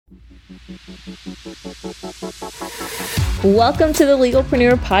Welcome to the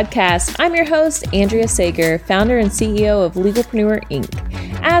Legalpreneur Podcast. I'm your host, Andrea Sager, founder and CEO of Legalpreneur Inc.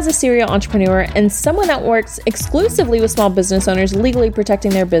 As a serial entrepreneur and someone that works exclusively with small business owners legally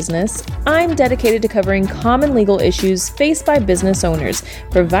protecting their business, I'm dedicated to covering common legal issues faced by business owners,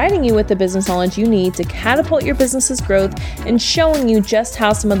 providing you with the business knowledge you need to catapult your business's growth and showing you just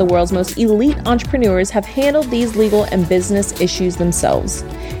how some of the world's most elite entrepreneurs have handled these legal and business issues themselves.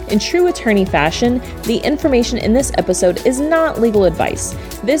 In true attorney fashion, the information in this episode is not legal advice.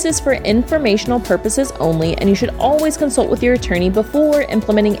 This is for informational purposes only, and you should always consult with your attorney before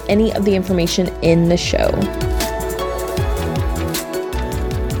implementing any of the information in the show.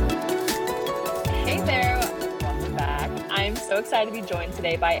 Hey there, welcome back. I'm so excited to be joined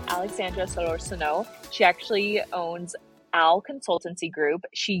today by Alexandra Solorzano. She actually owns Al Consultancy Group.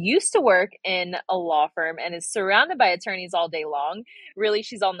 She used to work in a law firm and is surrounded by attorneys all day long. Really,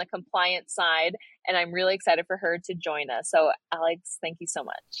 she's on the compliance side, and I'm really excited for her to join us. So, Alex, thank you so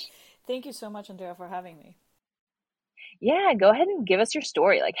much. Thank you so much, Andrea, for having me. Yeah, go ahead and give us your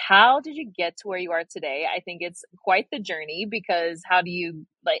story. Like, how did you get to where you are today? I think it's quite the journey because how do you,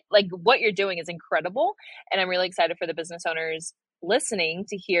 like what you're doing is incredible. And I'm really excited for the business owners listening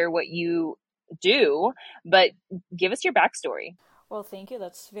to hear what you do, but give us your backstory. Well, thank you.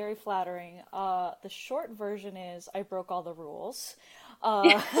 That's very flattering. The short version is I broke all the rules.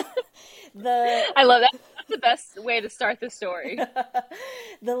 I love that. That's the best way to start the story.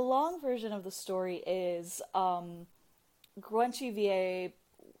 The long version of the story is Guanchi VA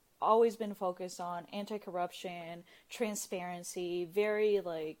always been focused on anti-corruption, transparency, very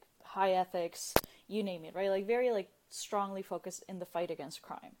like high ethics, you name it, right? Like very like strongly focused in the fight against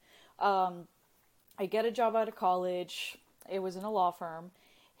crime. I get a job out of college. It was in a law firm.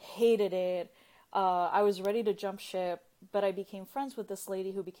 Hated it. I was ready to jump ship, but I became friends with this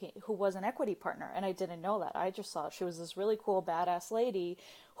lady who was an equity partner, and I didn't know that. I just thought she was this really cool, badass lady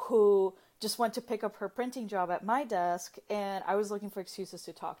who just went to pick up her printing job at my desk, and I was looking for excuses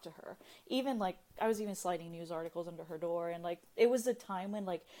to talk to her. Even like I was even sliding news articles under her door, and like it was the time when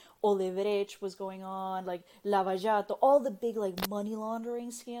like Olevrech was going on, like Lava Jato, all the big like money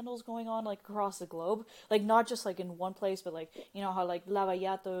laundering scandals going on like across the globe, like not just like in one place, but like you know how like Lava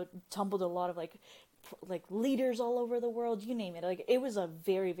Jato tumbled a lot of like leaders all over the world, you name it. Like it was a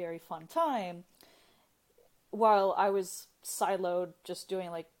very, very fun time while I was siloed just doing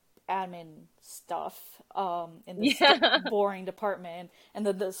like admin stuff in this boring department. And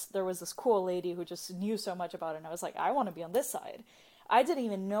then there was this cool lady who just knew so much about it, and I was like, I want to be on this side. I didn't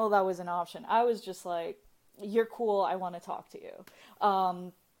even know that was an option. I was just like, you're cool, I want to talk to you.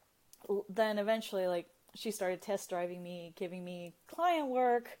 Then eventually like she started test driving me, giving me client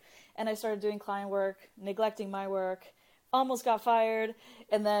work, and I started doing client work, neglecting my work, almost got fired,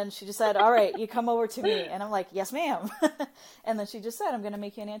 and then she just said, all right, you come over to me, and I'm like, yes ma'am. And then she just said, I'm going to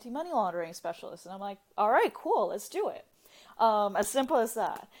make you an anti-money laundering specialist, and I'm like, all right, cool, let's do it. As simple as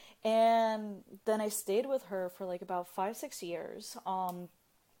that. And then I stayed with her for like about 5-6 years.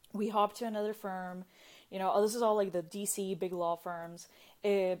 We hopped to another firm. You know, this is all like the DC big law firms.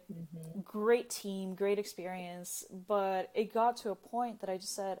 Great team, great experience, but it got to a point that I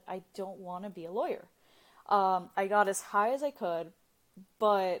just said, I don't want to be a lawyer. I got as high as I could,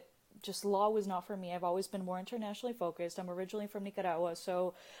 but just law was not for me. I've always been more internationally focused. I'm originally from Nicaragua,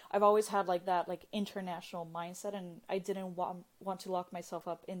 so I've always had like that like international mindset, and I didn't want to lock myself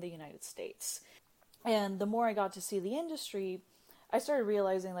up in the United States. And the more I got to see the industry, I started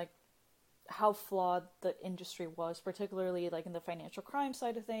realizing like how flawed the industry was, particularly like in the financial crime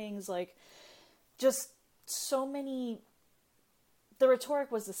side of things. Like just so many, the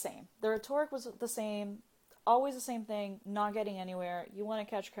rhetoric was the same. Always the same thing, not getting anywhere. You want to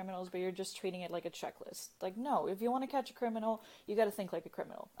catch criminals, but you're just treating it like a checklist. Like, no, if you want to catch a criminal, you got to think like a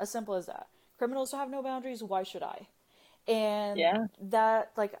criminal. As simple as that. Criminals have no boundaries, why should I? And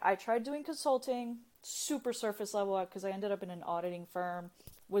that, like, I tried doing consulting, super surface level, because I ended up in an auditing firm,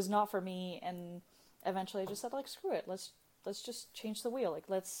 was not for me, and eventually I just said, like, screw it, let's just change the wheel, like,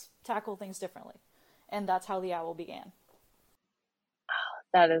 let's tackle things differently. And that's how the OWL began.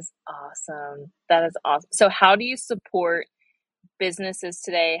 That is awesome. That is awesome. So how do you support businesses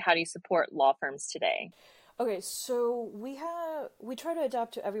today? How do you support law firms today? Okay, so we try to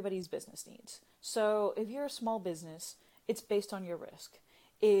adapt to everybody's business needs. So if you're a small business, it's based on your risk.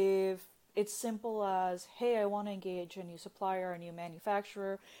 If it's simple as, hey, I want to engage a new supplier, a new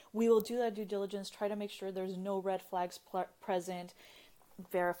manufacturer, we will do that due diligence, try to make sure there's no red flags present,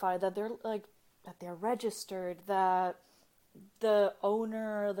 verify that they're registered, that the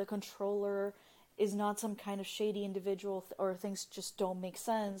owner, the controller is not some kind of shady individual, or things just don't make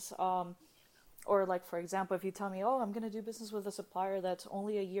sense. Or like, for example, if you tell me, oh, I'm going to do business with a supplier that's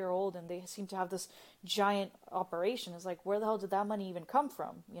only a year old and they seem to have this giant operation, it's like, where the hell did that money even come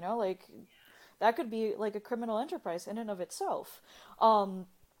from? Like, that could be like a criminal enterprise in and of itself.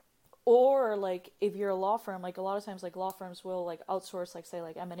 Or like, if you're a law firm, like a lot of times, like law firms will like outsource, like, say,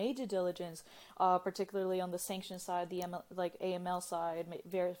 like M&A due diligence, particularly on the sanction side, the like AML side,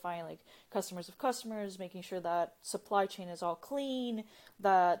 verifying like customers of customers, making sure that supply chain is all clean,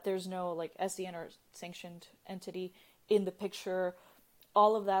 that there's no like SDN or sanctioned entity in the picture.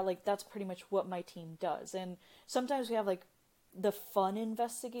 All of that, like, that's pretty much what my team does. And sometimes we have like the fun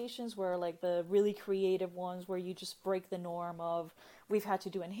investigations, where like the really creative ones where you just break the norm of, we've had to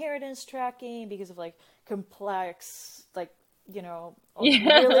do inheritance tracking because of like complex, like, a really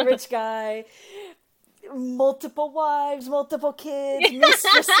Yeah. rich guy, multiple wives, multiple kids,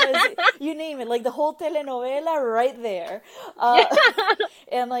 mistresses, you name it, like the whole telenovela right there. Yeah.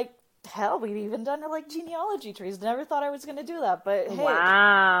 And like, hell, we've even done like genealogy trees. Never thought I was going to do that, but hey,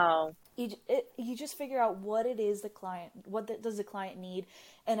 Wow. you just figure out what it is does the client need,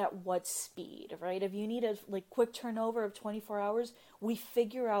 and at what speed, right? If you need a like quick turnover of 24 hours, we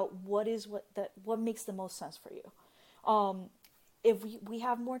figure out what makes the most sense for you. If we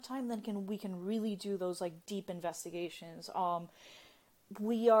have more time, then we can really do those like deep investigations.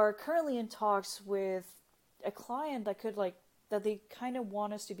 We are currently in talks with a client that they kind of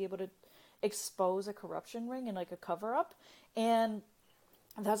want us to be able to expose a corruption ring and like a cover up, and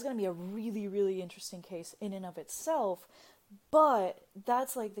that's going to be a really, really interesting case in and of itself. But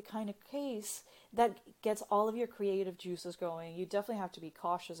that's like the kind of case that gets all of your creative juices going. You definitely have to be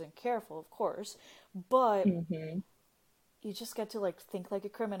cautious and careful, of course, but Hmm. you just get to like think like a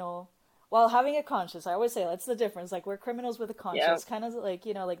criminal while having a conscience. I always say that's the difference. Like, we're criminals with a Yep. conscience, kind of like,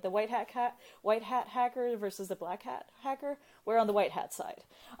 like the white hat hacker versus the black hat hacker. We're on the white hat side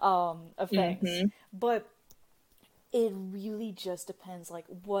of things, Hmm. but it really just depends, like,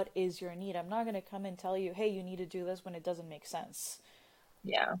 what is your need. I'm not going to come and tell you, hey, you need to do this when it doesn't make sense.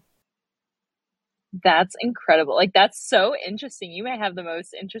 Yeah. That's incredible. Like, that's so interesting. You may have the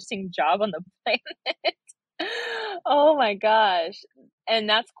most interesting job on the planet. Oh my gosh. And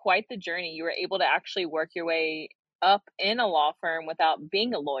that's quite the journey. You were able to actually work your way up in a law firm without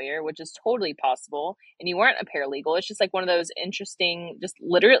being a lawyer, which is totally possible. And you weren't a paralegal. It's just like one of those interesting, just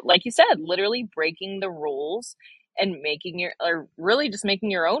literally, like you said, literally breaking the rules and or really just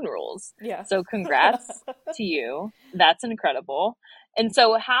making your own rules. Yeah. So congrats to you. That's incredible. And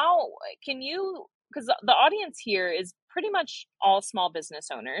so, how can you, because the audience here is pretty much all small business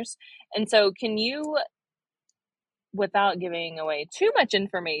owners. And so, can you, without giving away too much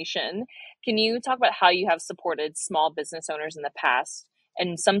information, can you talk about how you have supported small business owners in the past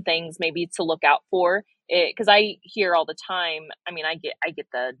and some things maybe to look out for? Because I hear all the time, I mean, I get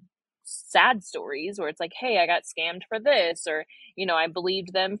the sad stories where it's like, hey, I got scammed for this, or, I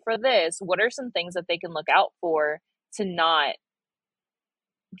believed them for this. What are some things that they can look out for to not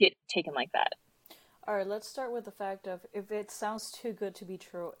get taken like that? All right, let's start with the fact of, if it sounds too good to be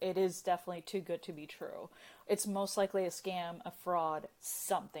true, it is definitely too good to be true. It's most likely a scam, a fraud,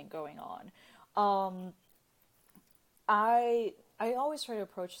 something going on. I always try to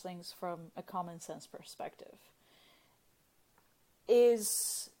approach things from a common sense perspective.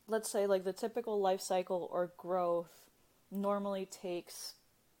 Is, let's say, like, the typical life cycle or growth normally takes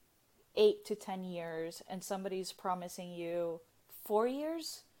 8 to 10 years, and somebody's promising you 4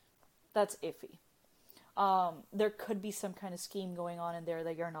 years? That's iffy. There could be some kind of scheme going on in there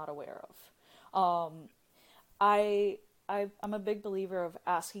that you're not aware of. I, I'm a big believer of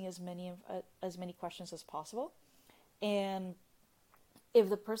asking as many questions as possible, and if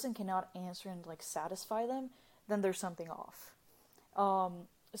the person cannot answer and like satisfy them, then there's something off.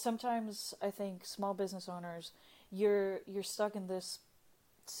 Sometimes I think small business owners, you're stuck in this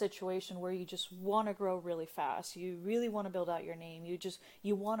situation where you just want to grow really fast. You really want to build out your name.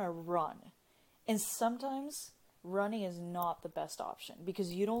 You want to run. And sometimes running is not the best option,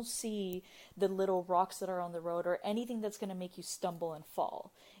 because you don't see the little rocks that are on the road or anything that's going to make you stumble and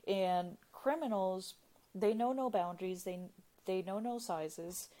fall. And criminals, they know no boundaries. They know no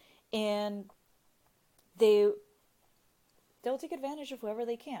sizes, and they they'll take advantage of whoever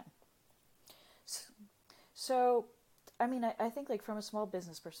they can. So, I mean, I think, like, from a small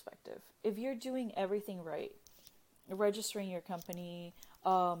business perspective, if you're doing everything right, registering your company,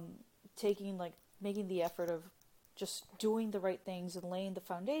 taking, like, making the effort of just doing the right things and laying the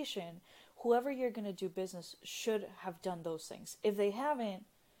foundation, whoever you're going to do business should have done those things. If they haven't,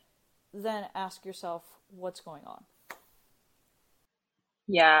 then ask yourself what's going on.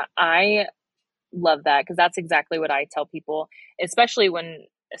 Yeah, I love that, because that's exactly what I tell people, especially when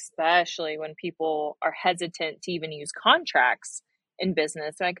people are hesitant to even use contracts in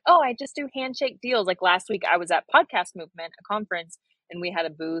business. They're like, oh, I just do handshake deals. Like last week, I was at Podcast Movement, a conference, and we had a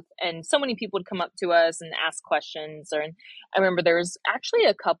booth, and so many people would come up to us and ask questions. And I remember there was actually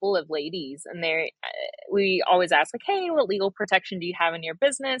a couple of ladies, and we always ask like, hey, what legal protection do you have in your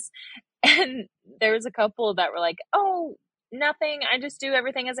business? And there was a couple that were like, oh, nothing. I just do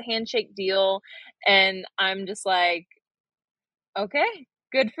everything as a handshake deal. And I'm just like, okay,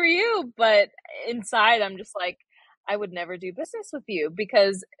 good for you. But inside, I'm just like, I would never do business with you,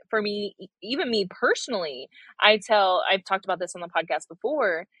 because for me, even me personally, I've talked about this on the podcast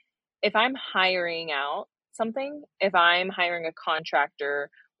before. If I'm hiring out something, if I'm hiring a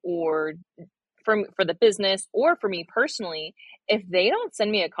contractor, or for the business, or for me personally, if they don't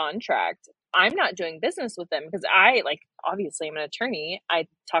send me a contract, I'm not doing business with them, because obviously I'm an attorney. I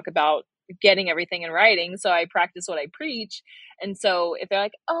talk about getting everything in writing, so I practice what I preach. And so if they're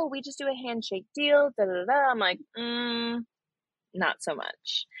like, oh, we just do a handshake deal, da da da, I'm like, not so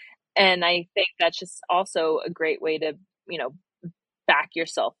much. And I think that's just also a great way to, back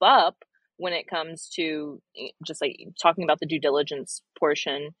yourself up when it comes to just like talking about the due diligence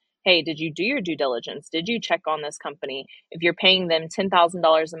portion. Hey, did you do your due diligence? Did you check on this company? If you're paying them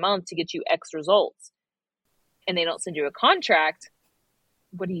 $10,000 a month to get you X results, and they don't send you a contract,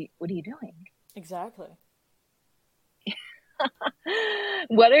 what are you doing? Exactly.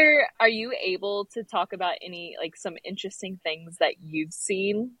 Are you able to talk about any, like, some interesting things that you've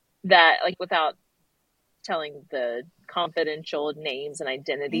seen, that, like, without telling the confidential names and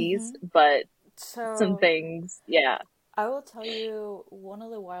identities, but some So things, yeah. I will tell you one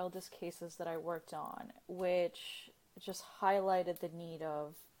of the wildest cases that I worked on, which just highlighted the need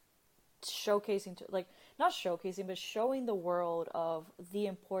of showcasing to, like, not showcasing, but showing the world of the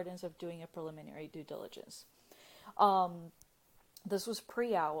importance of doing a preliminary due diligence. This was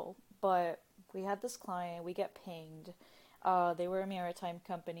pre-owl, but we had this client, we get pinged. They were a maritime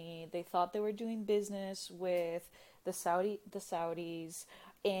company. They thought they were doing business with the Saudis,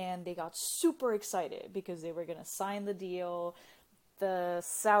 and they got super excited because they were going to sign the deal. The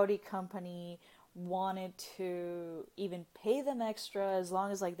Saudi company wanted to even pay them extra as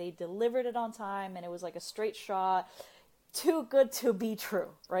long as like they delivered it on time and it was like a straight shot. Too good to be true,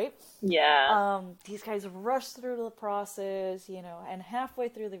 right? Yeah. These guys rush through the process, and halfway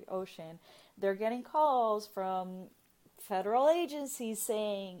through the ocean, they're getting calls from federal agencies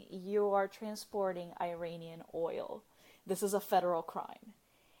saying you are transporting Iranian oil. This is a federal crime.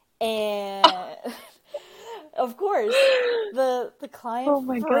 And of course, the client Oh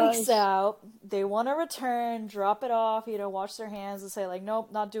my freaks gosh. out. They want to return, drop it off, wash their hands and say like,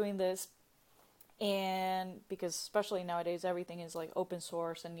 nope, not doing this. And because especially nowadays everything is like open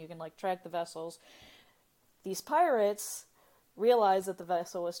source and you can like track the vessels, these pirates realize that the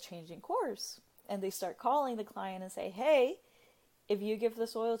vessel is changing course, and they start calling the client and say, hey, if you give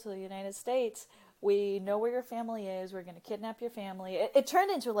this oil to the United States, we know where your family is, we're going to kidnap your family. It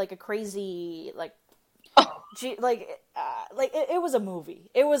turned into like a crazy it was a movie.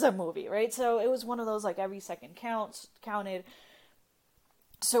 It was a movie, right? So it was one of those like every second counted.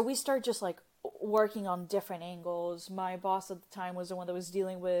 So we start just like working on different angles. My boss at the time was the one that was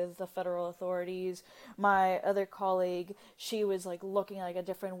dealing with the federal authorities. My other colleague, she was like looking like at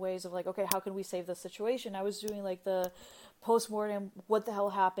different ways of like, okay, how can we save the situation? I was doing like the postmortem, what the hell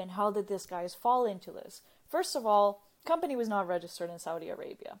happened? How did this guys fall into this? First of all, company was not registered in Saudi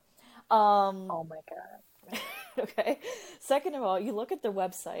Arabia. Oh my God. Okay. Second of all, you look at the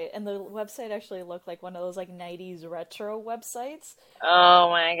website, and the website actually looked like one of those like 90s retro websites. Oh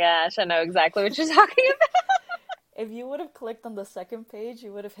my gosh. I know exactly what you're talking If you would have clicked on the second page,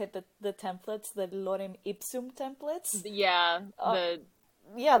 you would have hit the templates, the lorem ipsum templates. about. Yeah. Uh, The,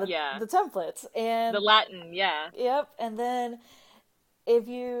 yeah, yeah. the templates. The And, Latin. Yeah. yep, and then if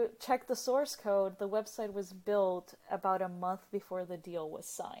you check the source code, the website was built about a month before the deal was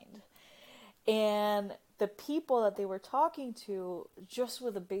signed. And the people that they were talking to, just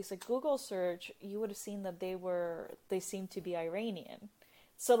with a basic Google search, you would have seen that they seemed to be Iranian.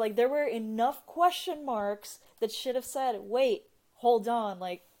 So like there were enough question marks that should have said, wait, hold on,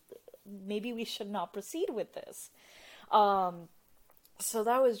 like maybe we should not proceed with this. So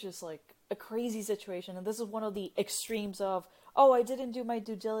that was just like a crazy situation, and this is one of the extremes of, oh, I didn't do my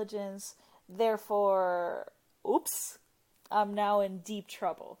due diligence, therefore, oops, I'm now in deep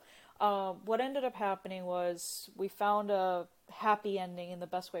trouble. What ended up happening was we found a happy ending in the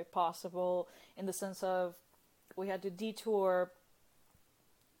best way possible, in the sense of we had to detour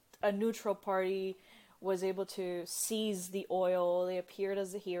a neutral party. was able to seize the oil. They appeared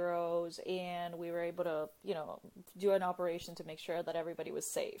as the heroes, and we were able to, do an operation to make sure that everybody was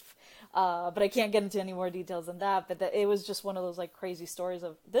safe. But I can't get into any more details than that. But it was just one of those like crazy stories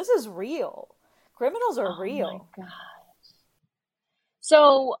of this is real. Criminals are Oh my real. God.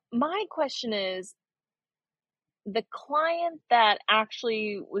 So my question is, the client that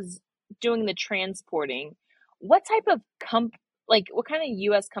actually was doing the transporting, what type of what kind of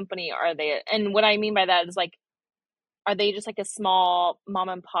US company are they? And what I mean by that is like, are they just like a small mom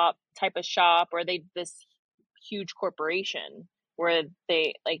and pop type of shop, or are they this huge corporation where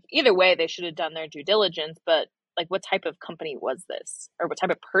they like either way they should have done their due diligence, but like what type of company was this? Or what type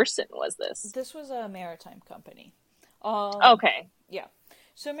of person was this? This was a maritime company. Okay. Yeah.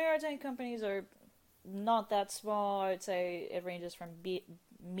 So maritime companies are not that small. I'd say it ranges from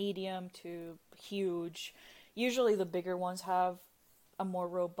medium to huge. Usually the bigger ones have a more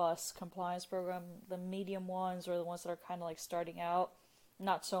robust compliance program. The medium ones are the ones that are kind of like starting out,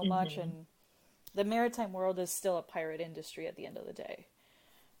 not so much. Mm-hmm. And the maritime world is still a pirate industry at the end of the day.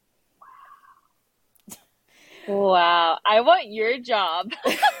 Wow. I want your job.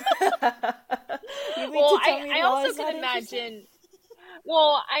 You mean Well, to tell me I law also is can not interesting? imagine,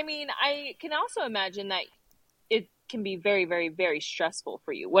 well, I mean, I can also imagine that it can be very, very, very stressful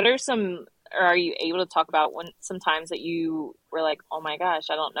for you. What are some, or are you able to talk about when sometimes that you were like, oh my gosh,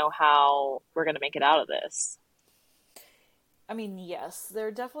 I don't know how we're going to make it out of this? I mean, yes, there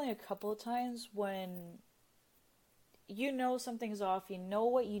are definitely a couple of times when you know something's off, you know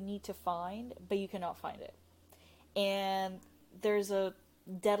what you need to find, but you cannot find it. And there's a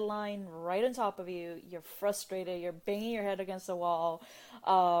deadline right on top of you. You're frustrated, you're banging your head against the wall.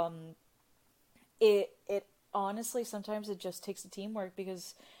 Um, it honestly sometimes it just takes the teamwork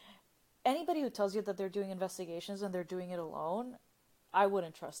because anybody who tells you that they're doing investigations and they're doing it alone, I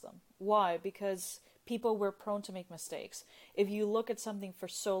wouldn't trust them. Why? Because people were prone to make mistakes. If you look at something for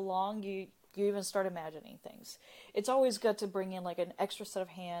so long, you even start imagining things. It's always good to bring in like an extra set of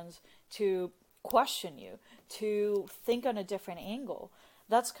hands to question you, to think on a different angle.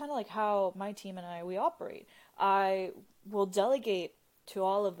 That's kind of like how my team and we operate. I will delegate to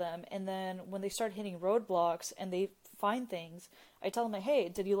all of them, and then when they start hitting roadblocks and they find things, I tell them, like, hey,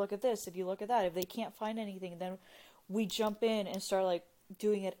 did you look at this? Did you look at that? If they can't find anything, then we jump in and start like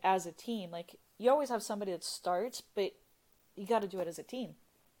doing it as a team. Like you always have somebody that starts, but you got to do it as a team.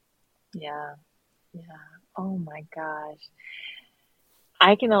 Yeah. Yeah. Oh my gosh.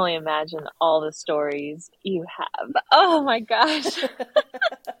 I can only imagine all the stories you have. Oh my gosh.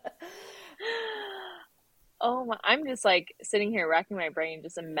 Oh my, I'm just like sitting here racking my brain,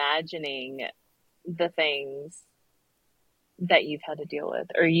 just imagining the things that you've had to deal with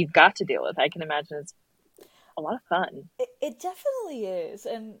or you've got to deal with. I can imagine it's a lot of fun. It definitely is,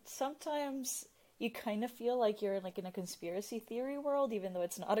 and sometimes you kind of feel like you're like in a conspiracy theory world, even though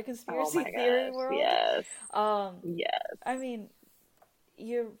it's not a Oh conspiracy my theory gosh. world. Yes. Um, Yes. I mean,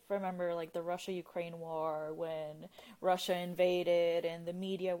 you remember like the Russia-Ukraine war when Russia invaded and the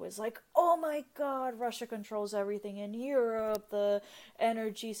media was like, "Oh my God, Russia controls everything in Europe, the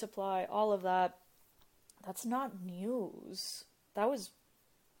energy supply, all of that." That's not news. That was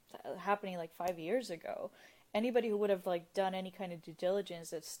happening like 5 years ago. Anybody who would have like done any kind of due diligence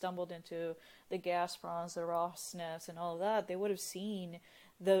that stumbled into the Gazproms, the Rosnefts, and all of that, they would have seen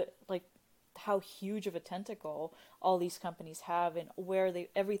the like how huge of a tentacle all these companies have and where they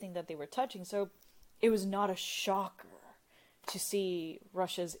everything that they were touching. So it was not a shocker to see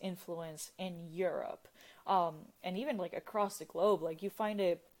Russia's influence in Europe, and even like across the globe. Like you find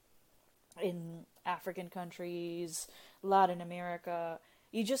it in African countries, Latin America.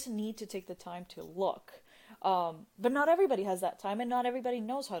 You just need to take the time to look. But not everybody has that time, and not everybody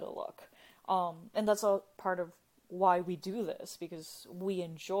knows how to look. And that's all part of why we do this, because we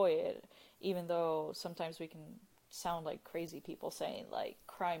enjoy it, even though sometimes we can sound like crazy people saying, like,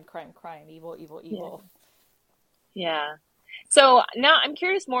 crime, crime, crime, evil, evil, Yeah. evil. Yeah. So now I'm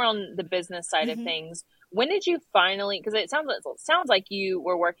curious more on the business side of Mm-hmm. things. When did you finally, because it sounds like you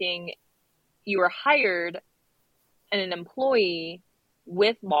were hired and an employee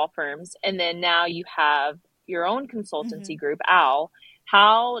with law firms, and then now you have your own Mm-hmm. consultancy group, OWL.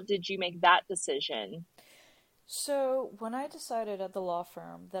 How did you make that decision? So when I decided at the law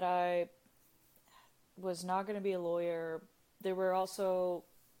firm that I was not going to be a lawyer, there were also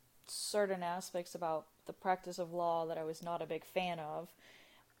certain aspects about the practice of law that I was not a big fan of.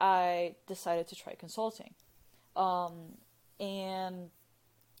 I decided to try consulting. And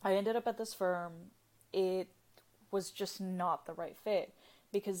I ended up at this firm. It was just not the right fit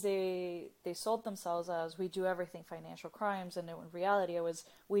because they sold themselves as we do everything financial crimes, and in reality it was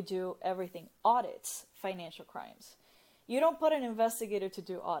we do everything audits financial crimes. You don't put an investigator to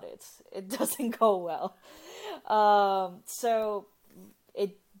do audits. It doesn't go well. So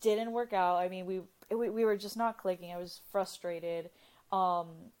it didn't work out. I mean, we were just not clicking. I was frustrated.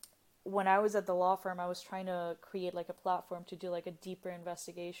 When I was at the law firm, I was trying to create like a platform to do like a deeper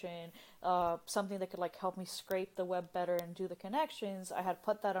investigation, something that could like help me scrape the web better and do the connections. I had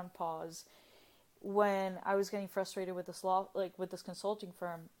put that on pause. When I was getting frustrated with with this consulting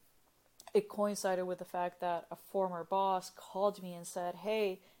firm, it coincided with the fact that a former boss called me and said,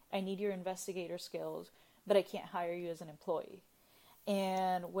 "Hey, I need your investigator skills, but I can't hire you as an employee."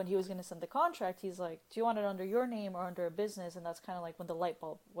 And when he was going to send the contract, he's like, "Do you want it under your name or under a business?" And that's kind of like when the light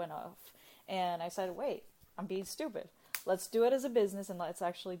bulb went off. And I said, "Wait, I'm being stupid. Let's do it as a business and let's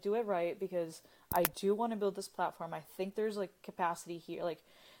actually do it right, because I do want to build this platform. I think there's like capacity here, like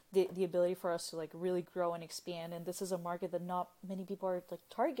the ability for us to like really grow and expand. And this is a market that not many people are like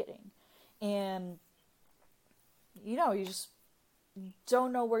targeting. And you just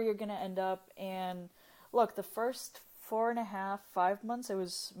don't know where you're going to end up." And look, the first 4.5, 5 months, it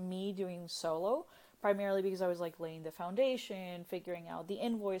was me doing solo, primarily because I was like laying the foundation, figuring out the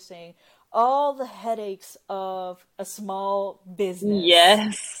invoicing, all the headaches of a small business.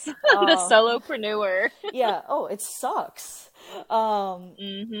 Yes, the solopreneur. Yeah, oh, it sucks.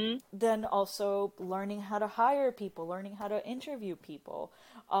 Then also learning how to hire people, learning how to interview people.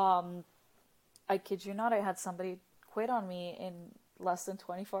 I kid you not, I had somebody quit on me in less than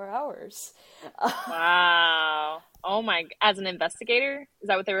 24 hours. Wow. Oh my, as an investigator? Is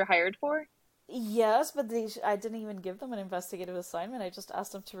that what they were hired for? Yes, but I didn't even give them an investigative assignment. I just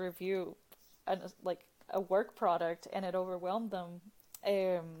asked them to review a work product, and it overwhelmed them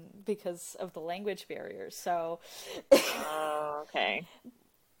because of the language barriers. So Oh, okay.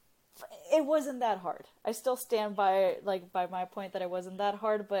 it wasn't that hard. I still stand by my point that it wasn't that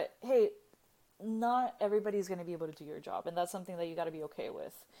hard, but hey, not everybody's going to be able to do your job, and that's something that you got to be okay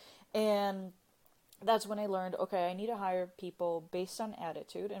with. And that's when I learned, okay, I need to hire people based on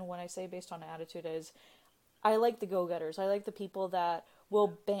attitude. And when I say based on attitude is, I like the go-getters. I like the people that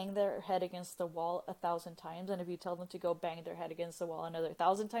will bang their head against the wall 1,000 times, and if you tell them to go bang their head against the wall another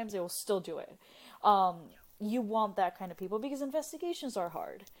 1,000 times, they will still do it. You want that kind of people, because investigations are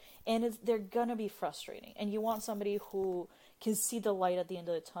hard, and they're gonna be frustrating, and you want somebody who can see the light at the end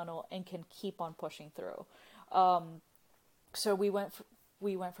of the tunnel and can keep on pushing through. So we went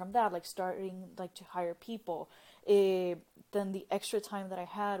from that, like starting like to hire people. Then the extra time that I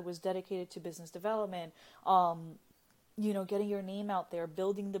had was dedicated to business development. Getting your name out there,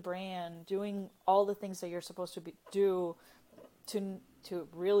 building the brand, doing all the things that you're supposed to do to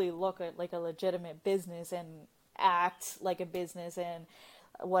really look at like a legitimate business and act like a business, and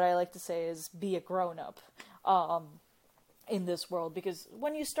what I like to say is be a grown up in this world, because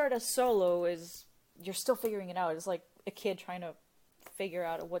when you start a solo you're still figuring it out. It's like a kid trying to figure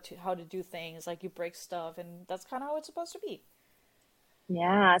out how to do things. Like you break stuff, and that's kind of how it's supposed to be.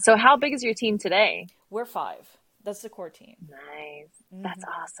 Yeah. So how big is your team today? We're 5. That's the core team. Nice. That's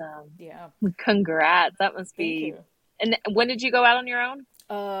awesome. Yeah. Congrats. That must Thank be. you. And when did you go out on your own?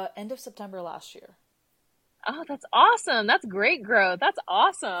 End of September last year. Oh, that's awesome. That's great growth. That's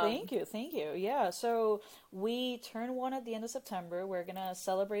awesome. Thank you. Yeah, so we turn 1 at the end of September. We're gonna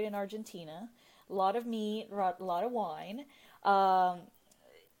celebrate in Argentina. A lot of meat, a lot of wine.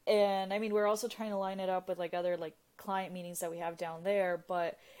 And I mean, we're also trying to line it up with like other like client meetings that we have down there,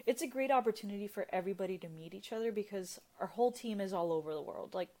 but it's a great opportunity for everybody to meet each other, because our whole team is all over the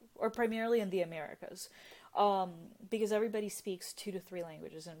world, or primarily in the Americas, because everybody speaks 2 to 3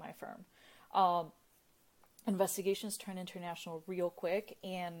 languages in my firm. Investigations turn international real quick,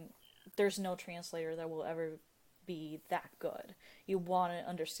 and there's no translator that will ever be that good. You want to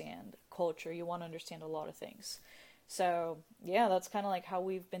understand culture, you want to understand a lot of things. So yeah, that's kind of like how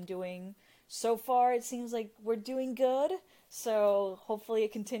we've been doing so far. It seems like we're doing good, so hopefully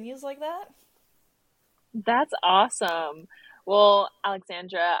it continues like that. That's awesome. Well,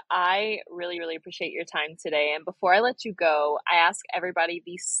 Alexandra, I really, really appreciate your time today. And before I let you go, I ask everybody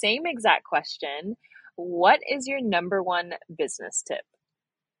the same exact question. What is your number one business tip?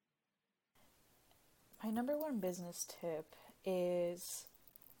 My number one business tip is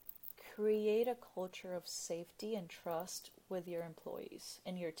create a culture of safety and trust with your employees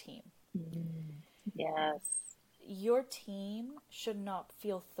and your team. Yes. Your team should not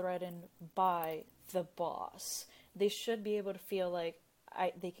feel threatened by the boss. They should be able to feel like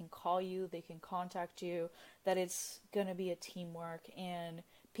they can call you, they can contact you, that it's going to be a teamwork, and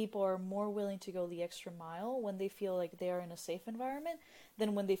people are more willing to go the extra mile when they feel like they are in a safe environment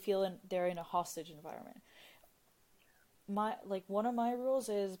than when they feel they're in a hostage environment. One of my rules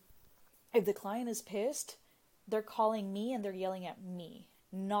is, if the client is pissed, they're calling me and they're yelling at me,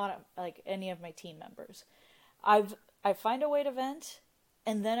 not like any of my team members. I find a way to vent,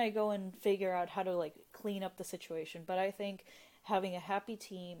 and then I go and figure out how to like clean up the situation. But I think having a happy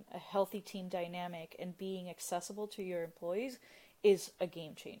team, a healthy team dynamic, and being accessible to your employees is a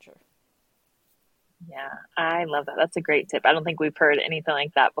game changer. Yeah, I love that. That's a great tip. I don't think we've heard anything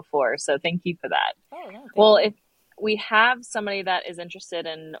like that before. So thank you for that. Oh, no, well, you. If we have somebody that is interested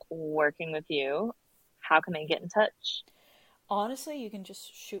in working with you, how can they get in touch? Honestly, you can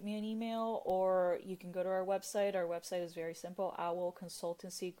just shoot me an email, or you can go to our website. Our website is very simple,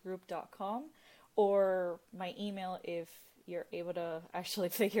 owlconsultancygroup.com, or my email, if you're able to actually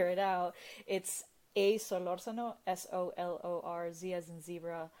figure it out, it's Solorzano, SOLORZ as in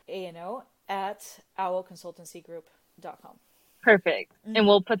zebra, ANO, at owlconsultancygroup.com. Perfect. Mm-hmm. And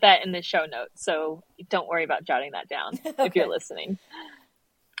we'll put that in the show notes, so don't worry about jotting that down okay. If you're listening.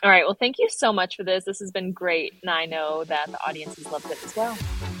 All right. Well, thank you so much for this. This has been great. And I know that the audience has loved it as well.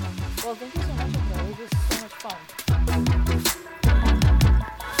 Well, thank you so much, Angela. It was so much fun.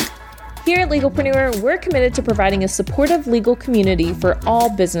 Here at Legalpreneur, we're committed to providing a supportive legal community for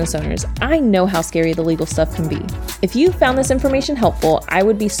all business owners. I know how scary the legal stuff can be. If you found this information helpful, I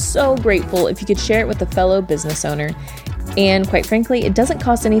would be so grateful if you could share it with a fellow business owner. And quite frankly, it doesn't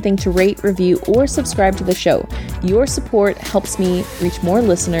cost anything to rate, review, or subscribe to the show. Your support helps me reach more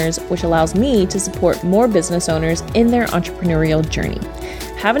listeners, which allows me to support more business owners in their entrepreneurial journey.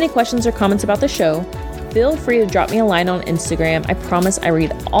 Have any questions or comments about the show? Feel free to drop me a line on Instagram. I promise I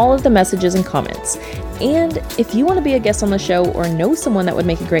read all of the messages and comments. And if you want to be a guest on the show or know someone that would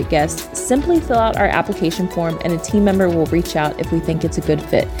make a great guest, simply fill out our application form and a team member will reach out if we think it's a good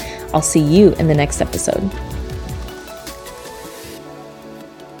fit. I'll see you in the next episode.